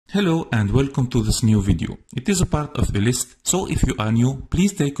Hello and welcome to this new video. It is a part of the list, so if you are new,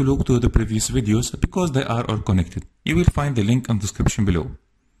 please take a look to the previous videos because they are all connected. You will find the link in the description below.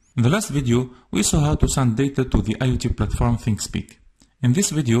 In the last video, we saw how to send data to the IoT platform Thingspeak. In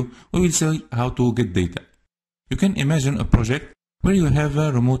this video, we will see how to get data. You can imagine a project where you have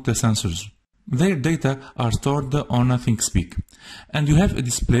remote sensors. Their data are stored on Thingspeak, and you have a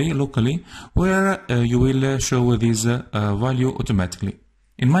display locally where you will show this value automatically.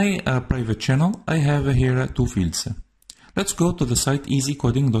 In my private channel, I have here two fields. Let's go to the site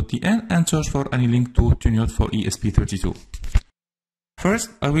easycoding.tn and search for any link to tune out for ESP32.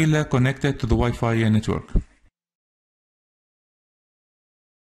 First, I will connect it to the Wi-Fi network.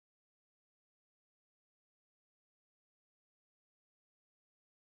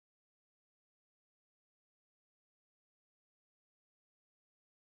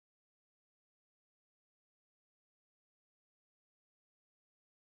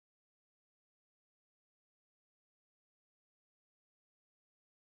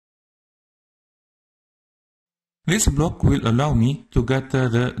 This block will allow me to get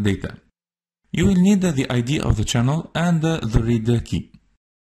the data. You will need the ID of the channel and the read key.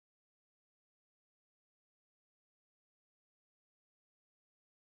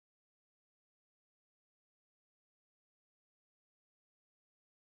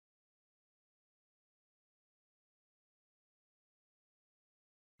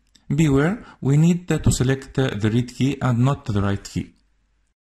 Beware, we need to select the read key and not the write key.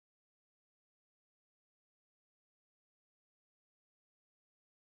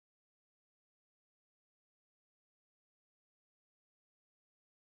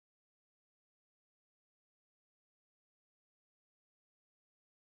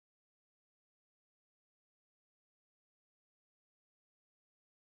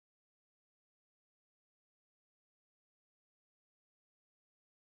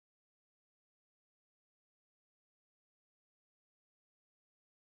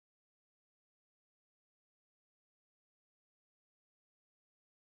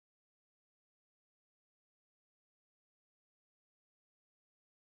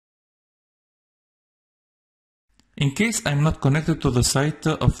 In case I'm not connected to the site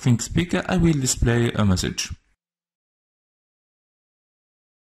of Thingspeak, I will display a message.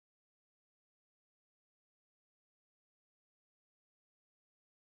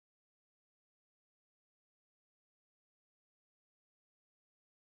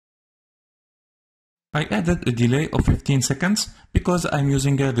 I added a delay of 15 seconds because I'm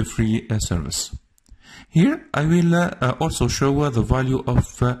using the free service. Here I will also show the value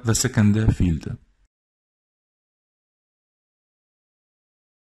of the second field.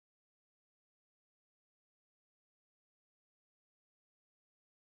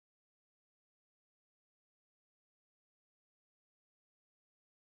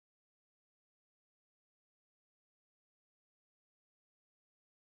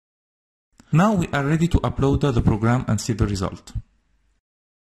 Now we are ready to upload the program and see the result.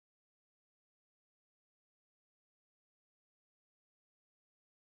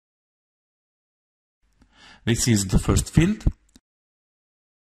 This is the first field.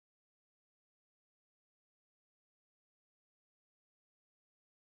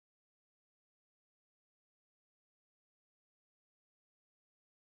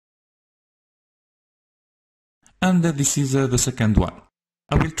 And this is the second one.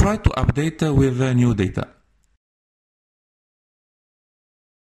 I will try to update with new data.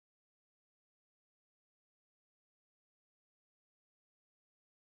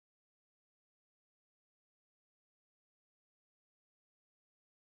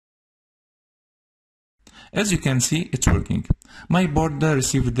 As you can see, it's working. My board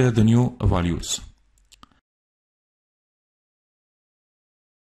received the new values.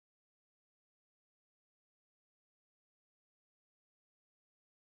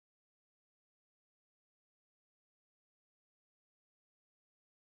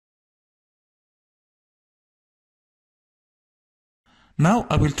 Now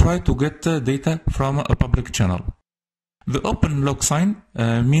I will try to get data from a public channel. The open log sign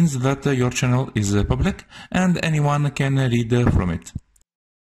means that your channel is public and anyone can read from it.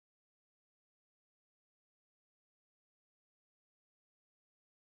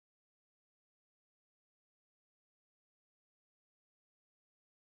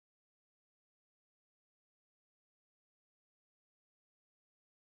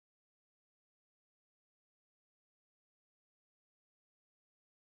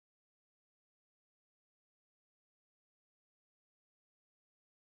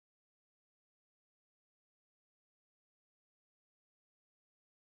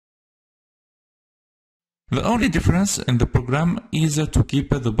 The only difference in the program is to keep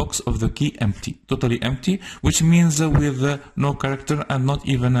the box of the key empty, totally empty, which means with no character and not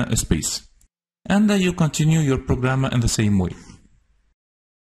even a space. And you continue your program in the same way.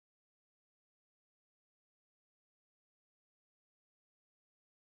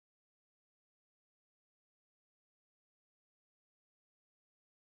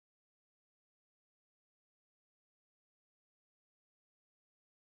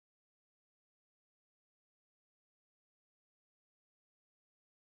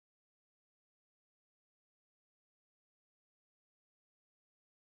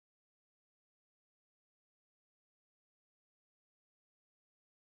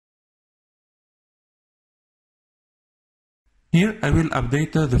 Here I will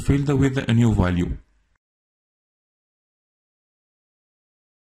update the field with a new value.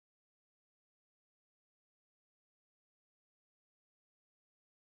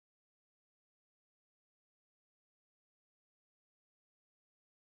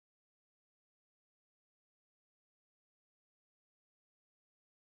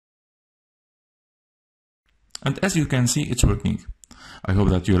 And as you can see, it's working. I hope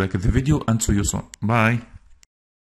that you liked the video and see you soon. Bye.